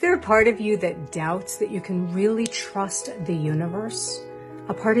there a part of you that doubts that you can really trust the universe?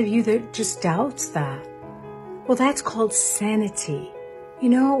 A part of you that just doubts that? Well, that's called sanity. You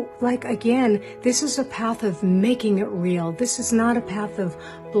know, like again, this is a path of making it real. This is not a path of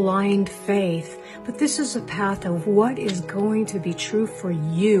blind faith, but this is a path of what is going to be true for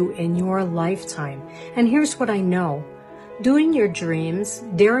you in your lifetime. And here's what I know. Doing your dreams,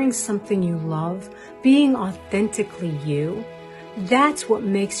 daring something you love, being authentically you, that's what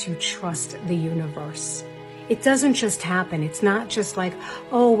makes you trust the universe. It doesn't just happen. It's not just like,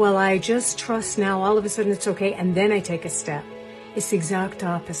 oh, well, I just trust now. All of a sudden it's okay. And then I take a step. It's the exact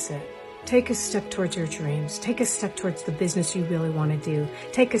opposite. Take a step towards your dreams. Take a step towards the business you really want to do.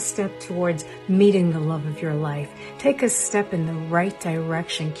 Take a step towards meeting the love of your life. Take a step in the right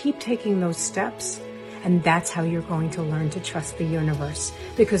direction. Keep taking those steps. And that's how you're going to learn to trust the universe.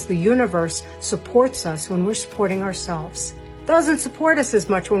 Because the universe supports us when we're supporting ourselves. Doesn't support us as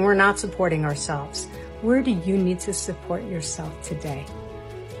much when we're not supporting ourselves. Where do you need to support yourself today?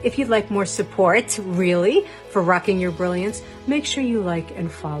 If you'd like more support, really, for rocking your brilliance, make sure you like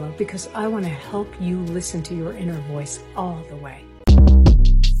and follow, because I want to help you listen to your inner voice all the way.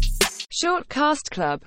 Short Cast Club.